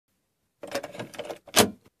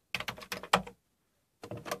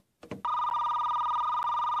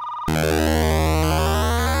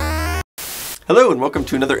Hello and welcome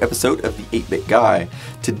to another episode of the 8-Bit Guy.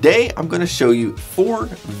 Today I'm going to show you 4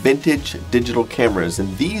 vintage digital cameras,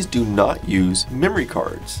 and these do not use memory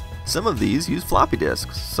cards. Some of these use floppy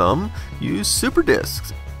disks, some use super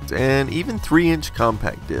disks, and even 3-inch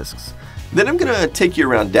compact disks. Then I'm going to take you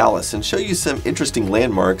around Dallas and show you some interesting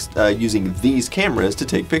landmarks using these cameras to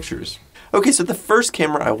take pictures. Okay, so the first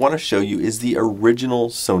camera I want to show you is the original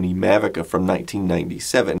Sony Mavica from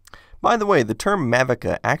 1997. By the way, the term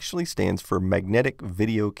Mavica actually stands for Magnetic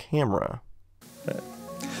Video Camera.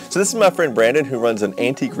 So this is my friend Brandon, who runs an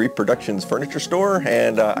Antique Reproductions furniture store,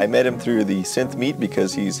 and I met him through the Synth Meet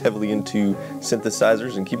because he's heavily into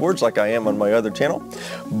synthesizers and keyboards like I am on my other channel.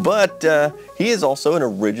 But he is also an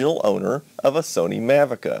original owner of a Sony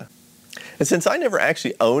Mavica. And since I never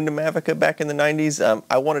actually owned a Mavica back in the 90s,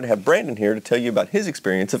 I wanted to have Brandon here to tell you about his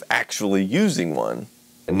experience of actually using one.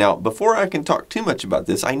 Now, before I can talk too much about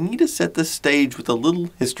this, I need to set the stage with a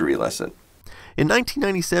little history lesson. In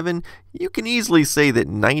 1997, you can easily say that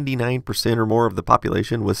 99% or more of the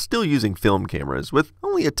population was still using film cameras, with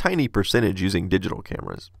only a tiny percentage using digital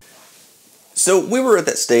cameras. So we were at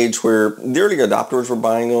that stage where the early adopters were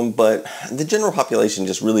buying them, but the general population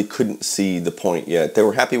just really couldn't see the point yet. They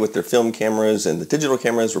were happy with their film cameras, and the digital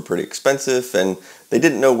cameras were pretty expensive, and they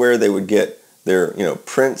didn't know where they would get their,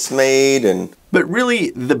 prints made. But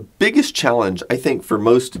really, the biggest challenge, I think, for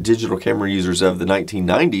most digital camera users of the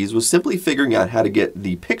 1990s was simply figuring out how to get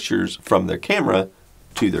the pictures from their camera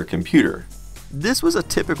to their computer. This was a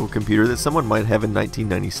typical computer that someone might have in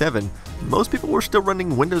 1997. Most people were still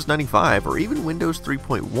running Windows 95 or even Windows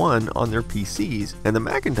 3.1 on their PCs, and the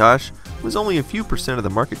Macintosh was only a few percent of the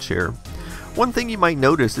market share. One thing you might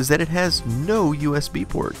notice is that it has no USB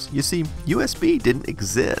ports. You see, USB didn't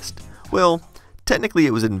exist. Well, technically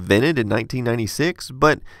it was invented in 1996,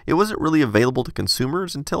 but it wasn't really available to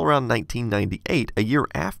consumers until around 1998, a year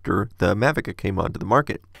after the Mavica came onto the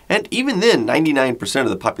market. And even then, 99% of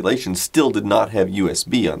the population still did not have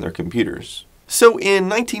USB on their computers. So in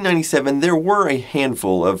 1997, there were a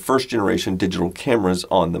handful of first-generation digital cameras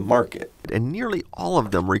on the market, and nearly all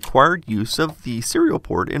of them required use of the serial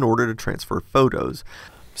port in order to transfer photos.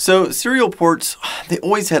 So serial ports, they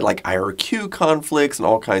always had like IRQ conflicts and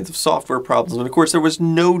all kinds of software problems, and of course there was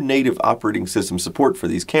no native operating system support for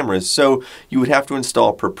these cameras, so you would have to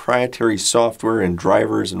install proprietary software and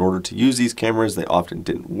drivers in order to use these cameras. They often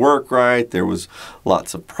didn't work right, there was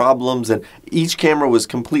lots of problems, and each camera was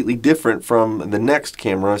completely different from the next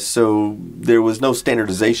camera, so there was no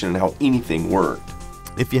standardization in how anything worked.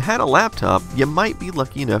 If you had a laptop, you might be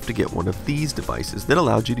lucky enough to get one of these devices that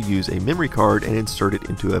allowed you to use a memory card and insert it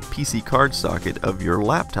into a PC card socket of your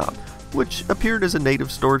laptop, which appeared as a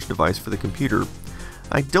native storage device for the computer.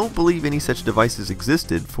 I don't believe any such devices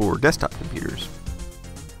existed for desktop computers.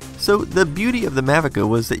 So the beauty of the Mavica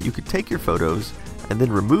was that you could take your photos and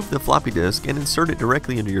then remove the floppy disk and insert it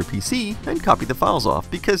directly into your PC and copy the files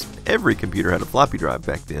off, because every computer had a floppy drive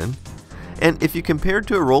back then. And if you compared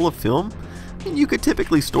to a roll of film, you could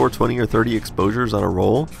typically store 20 or 30 exposures on a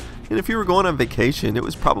roll, and if you were going on vacation, it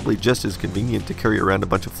was probably just as convenient to carry around a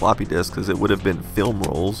bunch of floppy disks as it would have been film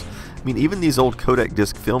rolls. I mean, even these old Kodak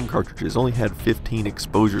disc film cartridges only had 15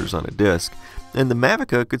 exposures on a disc, and the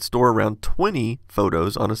Mavica could store around 20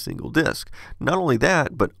 photos on a single disc. Not only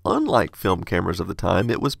that, but unlike film cameras of the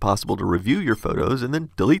time, it was possible to review your photos and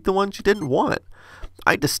then delete the ones you didn't want.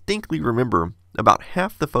 I distinctly remember about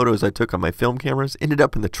half the photos I took on my film cameras ended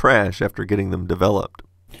up in the trash after getting them developed.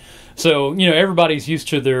 So, everybody's used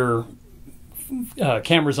to their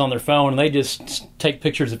cameras on their phone, and they just take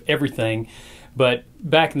pictures of everything. But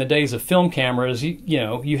back in the days of film cameras,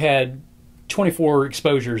 you had 24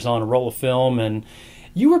 exposures on a roll of film, and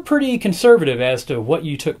you were pretty conservative as to what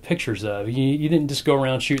you took pictures of. You didn't just go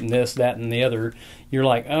around shooting this, that, and the other. You're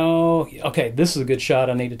like, oh, okay, this is a good shot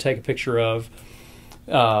I need to take a picture of.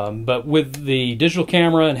 But with the digital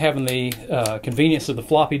camera and having the convenience of the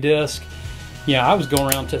floppy disk, I was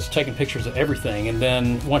going around just taking pictures of everything. And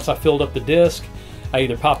then once I filled up the disk, I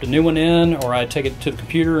either popped a new one in or I'd take it to the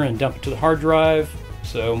computer and dump it to the hard drive.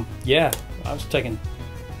 So yeah, I was taking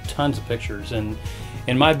tons of pictures. And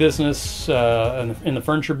in my business, in the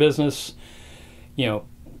furniture business,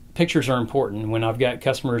 pictures are important. When I've got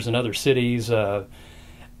customers in other cities,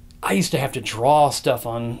 I used to have to draw stuff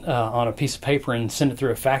on a piece of paper and send it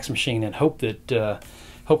through a fax machine and hope that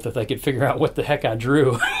they could figure out what the heck I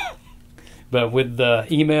drew. But with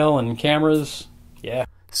email and cameras, yeah.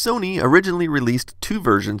 Sony originally released two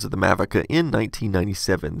versions of the Mavica in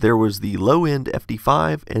 1997. There was the low-end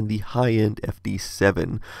FD5 and the high-end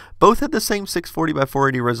FD7. Both had the same 640 by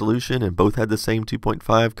 480 resolution and both had the same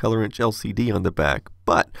 2.5 color inch LCD on the back,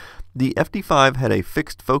 but the FD5 had a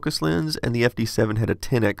fixed focus lens and the FD7 had a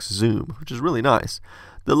 10x zoom, which is really nice.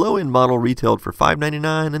 The low-end model retailed for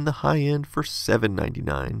 $599 and the high-end for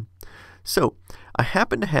 $799. So, I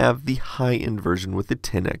happen to have the high-end version with the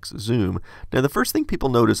 10x zoom. Now, the first thing people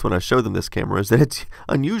notice when I show them this camera is that it's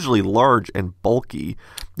unusually large and bulky.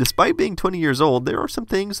 Despite being 20 years old, there are some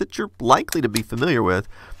things that you're likely to be familiar with.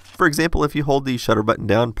 For example, if you hold the shutter button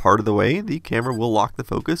down part of the way, the camera will lock the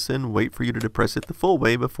focus and wait for you to depress it the full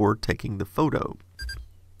way before taking the photo.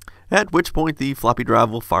 At which point the floppy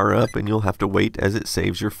drive will fire up and you'll have to wait as it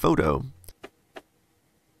saves your photo.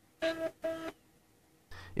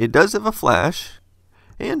 It does have a flash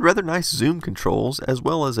and rather nice zoom controls, as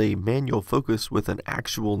well as a manual focus with an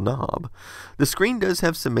actual knob. The screen does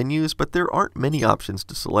have some menus, but there aren't many options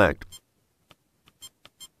to select.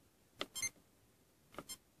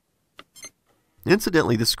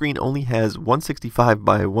 Incidentally, the screen only has 165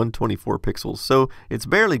 by 124 pixels, so it's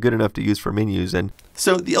barely good enough to use for menus. And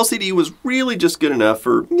so the LCD was really just good enough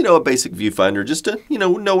for, a basic viewfinder, just to,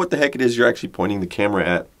 know what the heck it is you're actually pointing the camera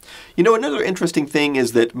at. Another interesting thing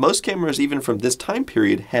is that most cameras, even from this time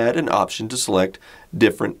period, had an option to select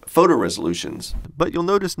different photo resolutions. But you'll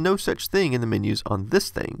notice no such thing in the menus on this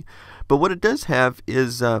thing. But what it does have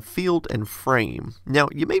is field and frame. Now,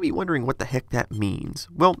 you may be wondering what the heck that means.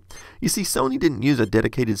 Well, you see, Sony didn't use a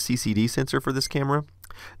dedicated CCD sensor for this camera.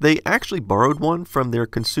 They actually borrowed one from their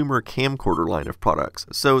consumer camcorder line of products.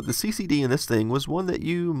 So the CCD in this thing was one that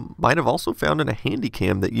you might have also found in a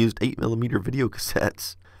Handycam that used 8mm video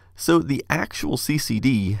cassettes. So the actual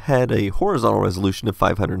CCD had a horizontal resolution of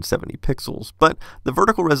 570 pixels, but the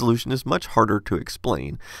vertical resolution is much harder to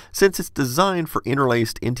explain. Since it's designed for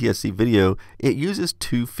interlaced NTSC video, it uses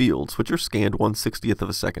two fields, which are scanned 1/60th of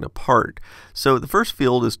a second apart. So the first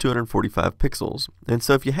field is 245 pixels, and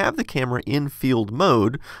so if you have the camera in field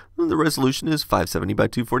mode, the resolution is 570 by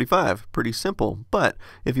 245. Pretty simple. But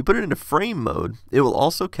if you put it into frame mode, it will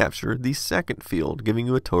also capture the second field, giving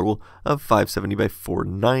you a total of 570 by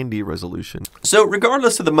 490 resolution. So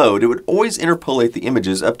regardless of the mode, it would always interpolate the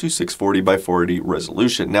images up to 640 by 480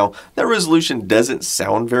 resolution. Now, that resolution doesn't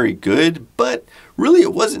sound very good, but really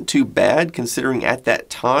it wasn't too bad considering at that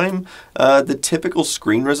time the typical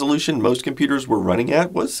screen resolution most computers were running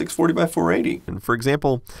at was 640 by 480. And for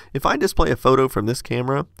example, if I display a photo from this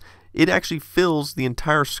camera, it actually fills the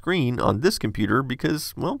entire screen on this computer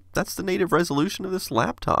because, well, that's the native resolution of this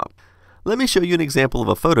laptop. Let me show you an example of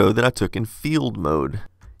a photo that I took in field mode.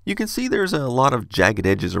 You can see there's a lot of jagged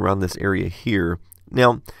edges around this area here.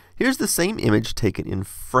 Now, here's the same image taken in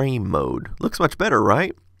frame mode. Looks much better,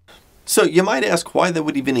 right? So you might ask why they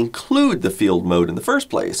would even include the field mode in the first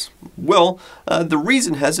place. Well, the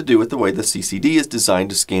reason has to do with the way the CCD is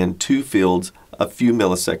designed to scan two fields a few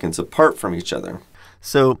milliseconds apart from each other.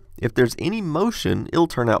 So if there's any motion, it'll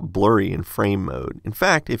turn out blurry in frame mode. In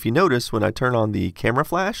fact, if you notice when I turn on the camera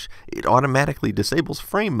flash, it automatically disables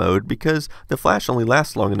frame mode because the flash only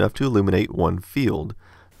lasts long enough to illuminate one field.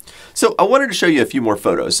 So I wanted to show you a few more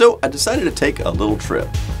photos, so I decided to take a little trip.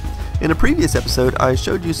 In a previous episode, I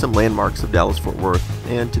showed you some landmarks of Dallas-Fort Worth,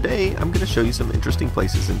 and today I'm going to show you some interesting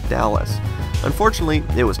places in Dallas. Unfortunately,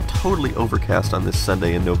 it was totally overcast on this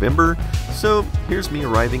Sunday in November, so here's me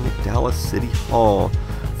arriving at Dallas City Hall.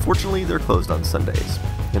 Fortunately, they're closed on Sundays,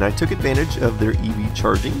 and I took advantage of their EV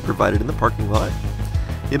charging provided in the parking lot.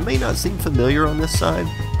 It may not seem familiar on this side,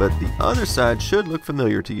 but the other side should look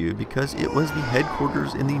familiar to you because it was the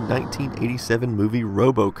headquarters in the 1987 movie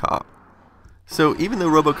RoboCop. So even though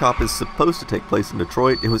RoboCop is supposed to take place in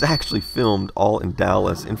Detroit, it was actually filmed all in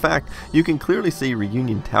Dallas. In fact, you can clearly see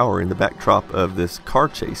Reunion Tower in the backdrop of this car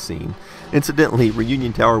chase scene. Incidentally,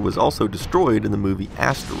 Reunion Tower was also destroyed in the movie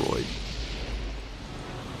Asteroid.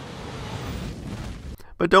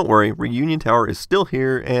 But don't worry, Reunion Tower is still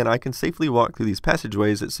here, and I can safely walk through these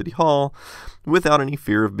passageways at City Hall without any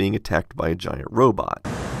fear of being attacked by a giant robot.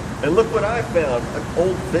 And look what I found, an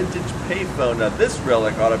old vintage payphone. Now this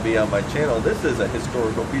relic ought to be on my channel. This is a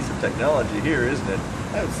historical piece of technology here, isn't it?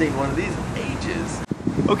 I haven't seen one of these in ages.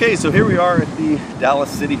 Okay, so here we are at the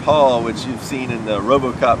Dallas City Hall, which you've seen in the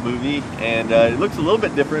RoboCop movie. And it looks a little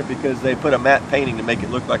bit different because they put a matte painting to make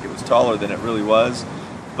it look like it was taller than it really was.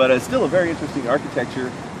 But it's still a very interesting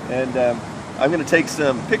architecture. And I'm going to take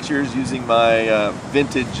some pictures using my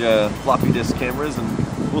vintage floppy disk cameras,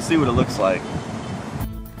 and we'll see what it looks like.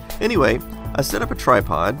 Anyway, I set up a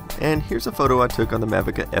tripod, and here's a photo I took on the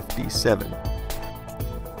Mavica FD7.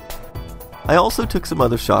 I also took some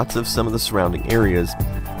other shots of some of the surrounding areas.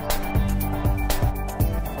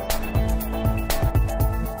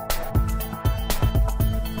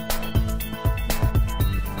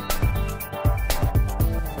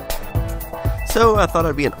 So I thought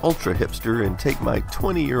I'd be an ultra hipster and take my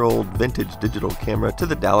 20-year-old vintage digital camera to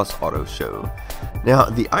the Dallas Auto Show. Now,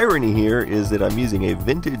 the irony here is that I'm using a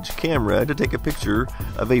vintage camera to take a picture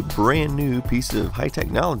of a brand new piece of high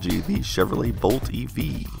technology, the Chevrolet Bolt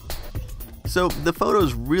EV. So the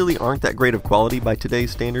photos really aren't that great of quality by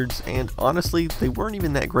today's standards, and honestly, they weren't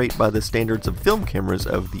even that great by the standards of film cameras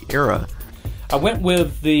of the era. I went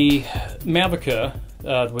with the Mavica,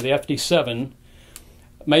 with the FD7,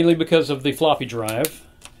 mainly because of the floppy drive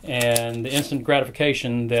and the instant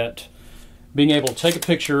gratification that being able to take a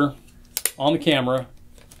picture on the camera,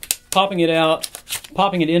 popping it out,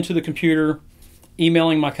 popping it into the computer,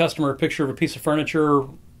 emailing my customer a picture of a piece of furniture,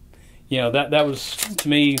 that was, to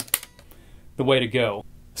me, the way to go.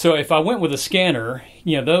 So if I went with a scanner,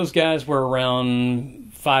 those guys were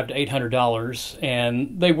around $500 to $800,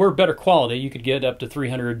 and they were better quality. You could get up to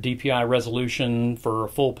 300 DPI resolution for a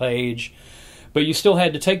full page. But you still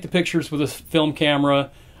had to take the pictures with a film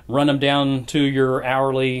camera, run them down to your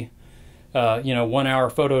hourly, 1 hour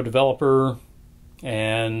photo developer,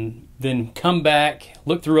 and then come back,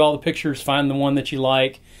 look through all the pictures, find the one that you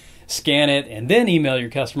like, scan it, and then email your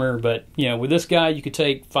customer. But, with this guy, you could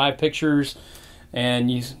take 5 pictures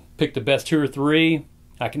and you pick the best 2 or 3.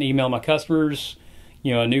 I can email my customers,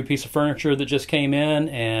 a new piece of furniture that just came in,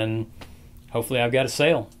 and hopefully I've got a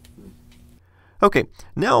sale. Okay,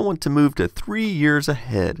 now I want to move to 3 years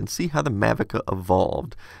ahead and see how the Mavica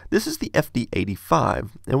evolved. This is the FD85,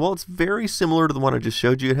 and while it's very similar to the one I just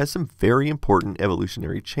showed you, it has some very important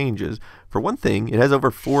evolutionary changes. For one thing, it has over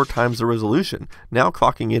 4 times the resolution, now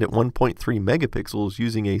clocking it at 1.3 megapixels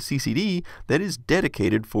using a CCD that is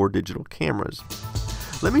dedicated for digital cameras.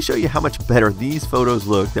 Let me show you how much better these photos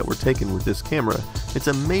look that were taken with this camera. It's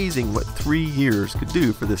amazing what 3 years could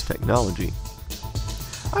do for this technology.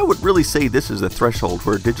 I would really say this is a threshold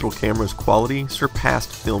where digital cameras' quality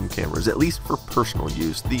surpassed film cameras, at least for personal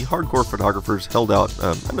use. The hardcore photographers held out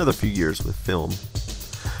another few years with film.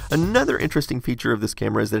 Another interesting feature of this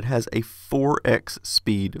camera is that it has a 4x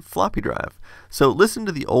speed floppy drive. So listen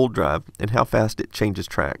to the old drive and how fast it changes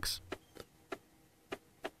tracks.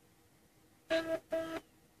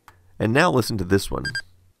 And now listen to this one.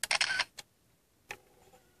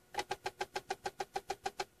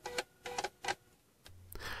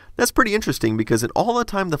 That's pretty interesting because in all the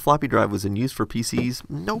time the floppy drive was in use for PCs,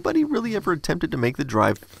 nobody really ever attempted to make the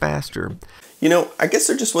drive faster. I guess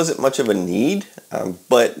there just wasn't much of a need,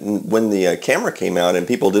 but when the camera came out and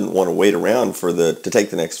people didn't want to wait around to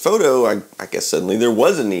take the next photo, I guess suddenly there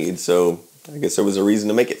was a need, so I guess there was a reason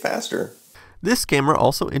to make it faster. This camera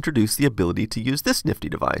also introduced the ability to use this nifty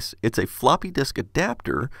device. It's a floppy disk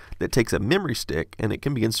adapter that takes a memory stick and it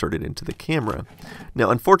can be inserted into the camera.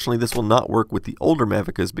 Now, unfortunately, this will not work with the older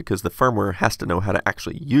Mavicas because the firmware has to know how to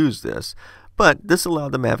actually use this, but this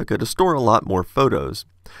allowed the Mavica to store a lot more photos.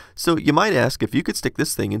 So you might ask if you could stick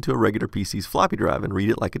this thing into a regular PC's floppy drive and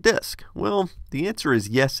read it like a disk. Well, the answer is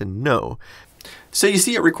yes and no. So you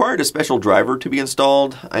see, it required a special driver to be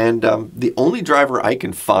installed, and the only driver I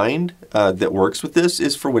can find that works with this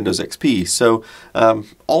is for Windows XP. So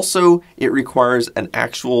also it requires an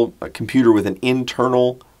actual computer with an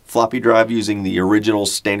internal floppy drive using the original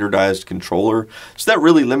standardized controller. So that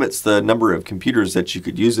really limits the number of computers that you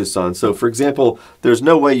could use this on. So for example, there's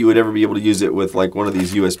no way you would ever be able to use it with like one of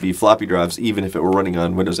these USB floppy drives, even if it were running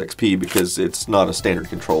on Windows XP, because it's not a standard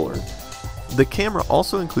controller. The camera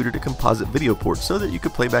also included a composite video port so that you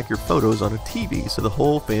could play back your photos on a TV so the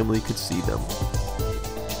whole family could see them.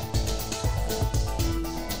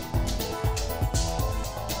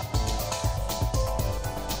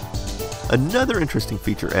 Another interesting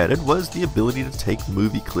feature added was the ability to take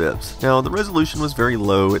movie clips. Now, the resolution was very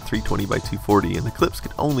low at 320 by 240, and the clips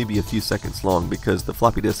could only be a few seconds long because the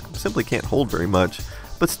floppy disk simply can't hold very much.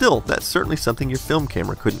 But still, that's certainly something your film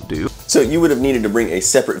camera couldn't do. So you would have needed to bring a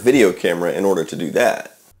separate video camera in order to do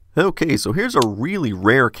that. Okay, so here's a really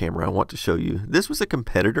rare camera I want to show you. This was a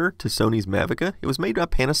competitor to Sony's Mavica. It was made by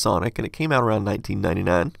Panasonic and it came out around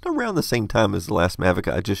 1999, around the same time as the last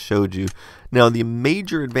Mavica I just showed you. Now, the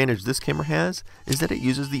major advantage this camera has is that it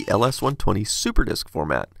uses the LS120 SuperDisk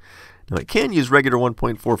format. Now, it can use regular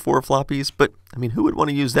 1.44 floppies, but I mean, who would want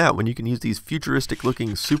to use that when you can use these futuristic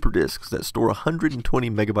looking super disks that store 120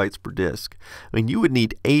 megabytes per disk? I mean, you would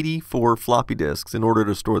need 84 floppy disks in order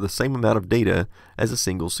to store the same amount of data as a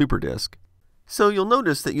single super disk. So you'll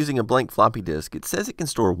notice that using a blank floppy disk, it says it can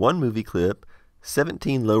store 1 movie clip,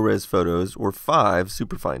 17 low-res photos, or 5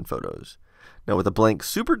 superfine photos. Now with a blank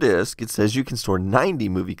super disk, it says you can store 90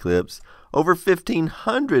 movie clips, over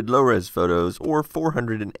 1,500 low-res photos, or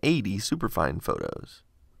 480 superfine photos.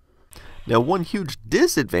 Now one huge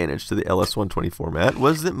disadvantage to the LS120 format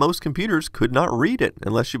was that most computers could not read it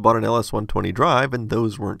unless you bought an LS120 drive, and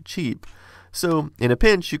those weren't cheap. So in a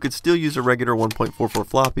pinch, you could still use a regular 1.44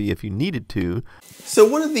 floppy if you needed to. So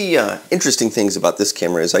one of the interesting things about this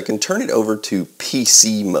camera is I can turn it over to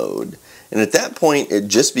PC mode. And at that point, it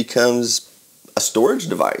just becomes a storage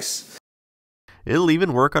device. It'll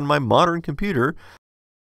even work on my modern computer.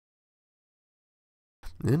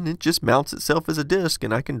 And it just mounts itself as a disk,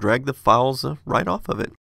 and I can drag the files right off of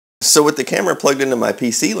it. So with the camera plugged into my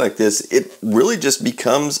PC like this, it really just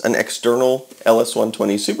becomes an external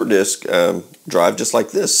LS120 super disk drive just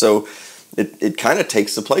like this. So it kind of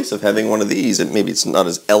takes the place of having one of these. And maybe it's not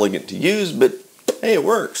as elegant to use, but hey, it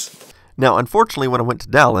works. Now, unfortunately, when I went to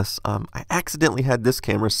Dallas, I accidentally had this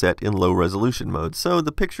camera set in low resolution mode, so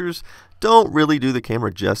the pictures don't really do the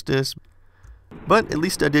camera justice, but at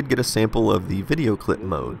least I did get a sample of the video clip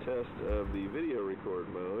mode.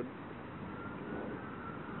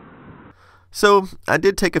 So I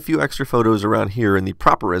did take a few extra photos around here in the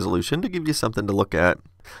proper resolution to give you something to look at.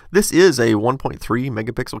 This is a 1.3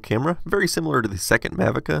 megapixel camera, very similar to the second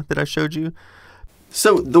Mavica that I showed you.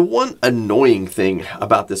 So the one annoying thing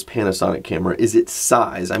about this Panasonic camera is its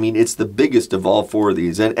size. I mean, it's the biggest of all four of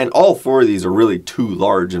these, and all four of these are really too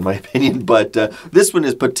large in my opinion, but this one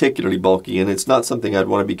is particularly bulky, and it's not something I'd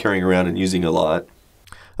want to be carrying around and using a lot.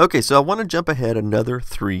 Okay, so I want to jump ahead another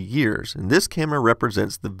 3 years, and this camera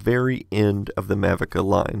represents the very end of the Mavica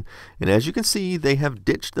line. And as you can see, they have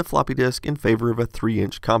ditched the floppy disk in favor of a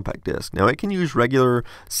 3-inch compact disc. Now it can use regular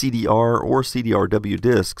CDR or CDRW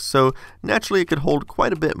disks, so naturally it could hold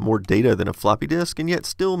quite a bit more data than a floppy disk and yet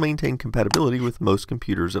still maintain compatibility with most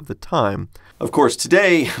computers of the time. Of course,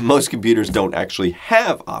 today, most computers don't actually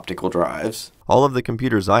have optical drives. All of the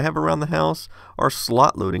computers I have around the house are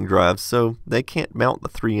slot loading drives, so they can't mount the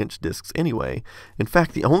 3-inch discs anyway. In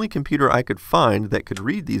fact, the only computer I could find that could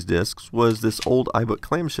read these discs was this old iBook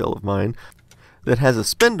clamshell of mine that has a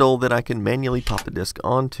spindle that I can manually pop the disc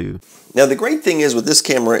onto. Now the great thing is with this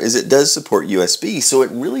camera is it does support USB, so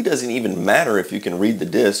it really doesn't even matter if you can read the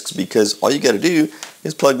discs, because all you got to do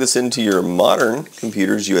is plug this into your modern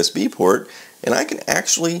computer's USB port, and I can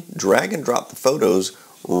actually drag and drop the photos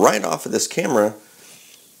right off of this camera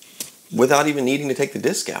without even needing to take the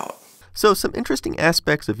disc out. So some interesting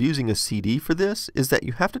aspects of using a CD for this is that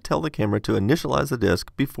you have to tell the camera to initialize the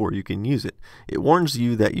disc before you can use it. It warns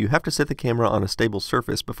you that you have to set the camera on a stable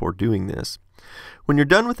surface before doing this. When you're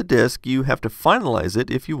done with the disc, you have to finalize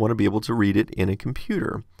it if you want to be able to read it in a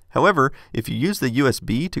computer. However, if you use the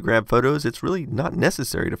USB to grab photos, it's really not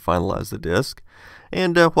necessary to finalize the disc.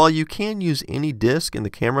 And while you can use any disc in the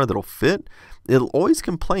camera that'll fit, it'll always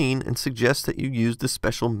complain and suggest that you use the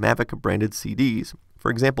special Mavica branded CDs.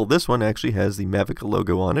 For example, this one actually has the Mavica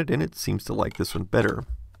logo on it, and it seems to like this one better.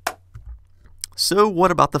 So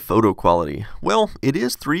what about the photo quality? Well, it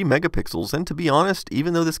is 3 megapixels, and to be honest,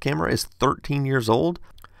 even though this camera is 13 years old,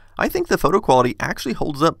 I think the photo quality actually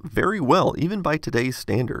holds up very well, even by today's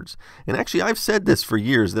standards. And actually, I've said this for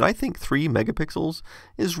years, that I think 3 megapixels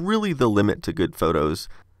is really the limit to good photos.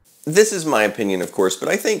 This is my opinion, of course, but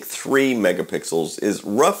I think 3 megapixels is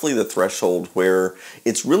roughly the threshold where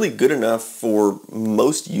it's really good enough for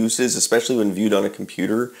most uses, especially when viewed on a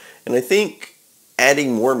computer. And I think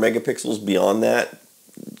adding more megapixels beyond that,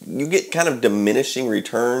 you get kind of diminishing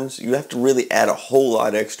returns. You have to really add a whole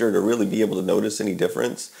lot extra to really be able to notice any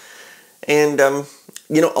difference. And,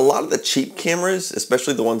 you know, a lot of the cheap cameras,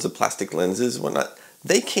 especially the ones with plastic lenses and whatnot,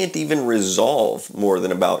 they can't even resolve more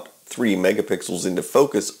than about 3 megapixels into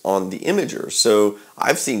focus on the imager. So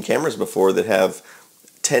I've seen cameras before that have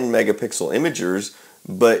 10 megapixel imagers,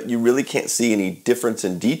 but you really can't see any difference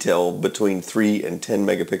in detail between 3 and 10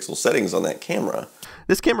 megapixel settings on that camera.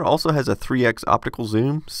 This camera also has a 3x optical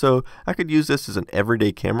zoom, so I could use this as an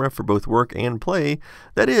everyday camera for both work and play.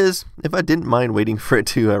 That is, if I didn't mind waiting for it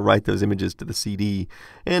to write those images to the CD.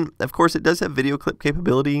 And of course it does have video clip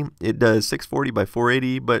capability. It does 640 by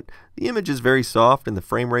 480, but the image is very soft and the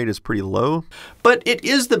frame rate is pretty low. But it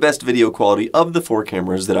is the best video quality of the 4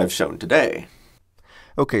 cameras that I've shown today.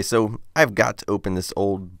 Okay, so I've got to open this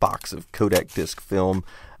old box of Kodak disc film.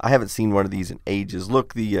 I haven't seen one of these in ages.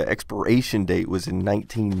 Look, the expiration date was in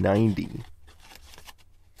 1990.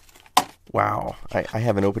 Wow, I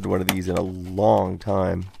haven't opened one of these in a long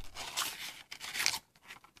time.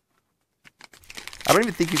 I don't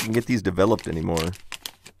even think you can get these developed anymore.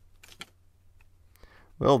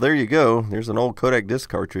 Well, there you go. There's an old Kodak disc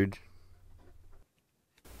cartridge.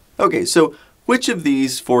 Okay, so which of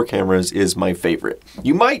these 4 cameras is my favorite?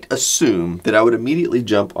 You might assume that I would immediately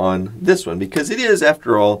jump on this one because it is,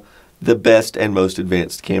 after all, the best and most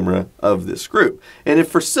advanced camera of this group. And if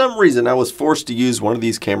for some reason I was forced to use one of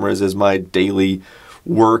these cameras as my daily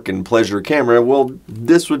work and pleasure camera, well,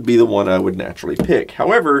 this would be the one I would naturally pick.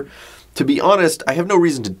 However, to be honest, I have no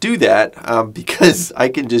reason to do that because I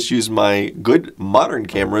can just use my good modern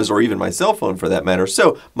cameras, or even my cell phone for that matter.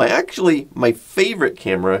 So my favorite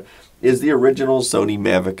camera is the original Sony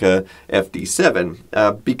Mavica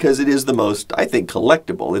FD7 because it is the most, I think,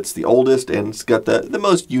 collectible. It's the oldest and it's got the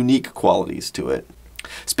most unique qualities to it.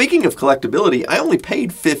 Speaking of collectability, I only paid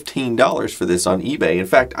 $15 for this on eBay. In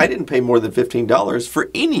fact, I didn't pay more than $15 for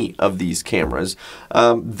any of these cameras.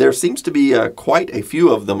 There seems to be quite a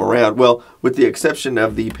few of them around, well, with the exception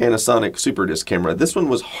of the Panasonic Super Disc camera. This one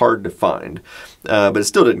was hard to find, but it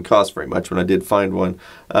still didn't cost very much when I did find one.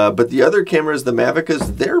 But the other cameras, the Mavicas,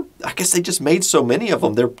 I guess they just made so many of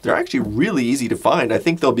them. They're actually really easy to find. I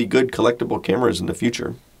think they'll be good collectible cameras in the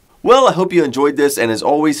future. Well, I hope you enjoyed this, and as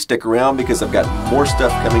always, stick around because I've got more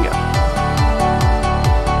stuff coming up.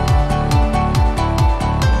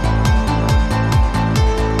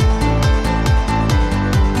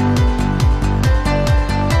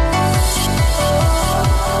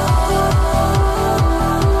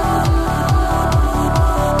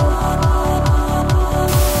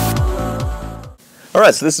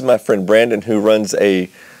 Alright, so this is my friend Brandon, who runs a...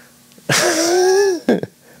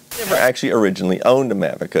 Never actually originally owned a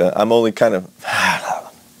Mavica. I'm only kind of...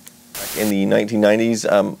 in the 1990s,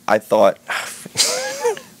 I thought...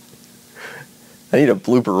 I need a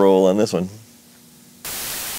blooper roll on this one.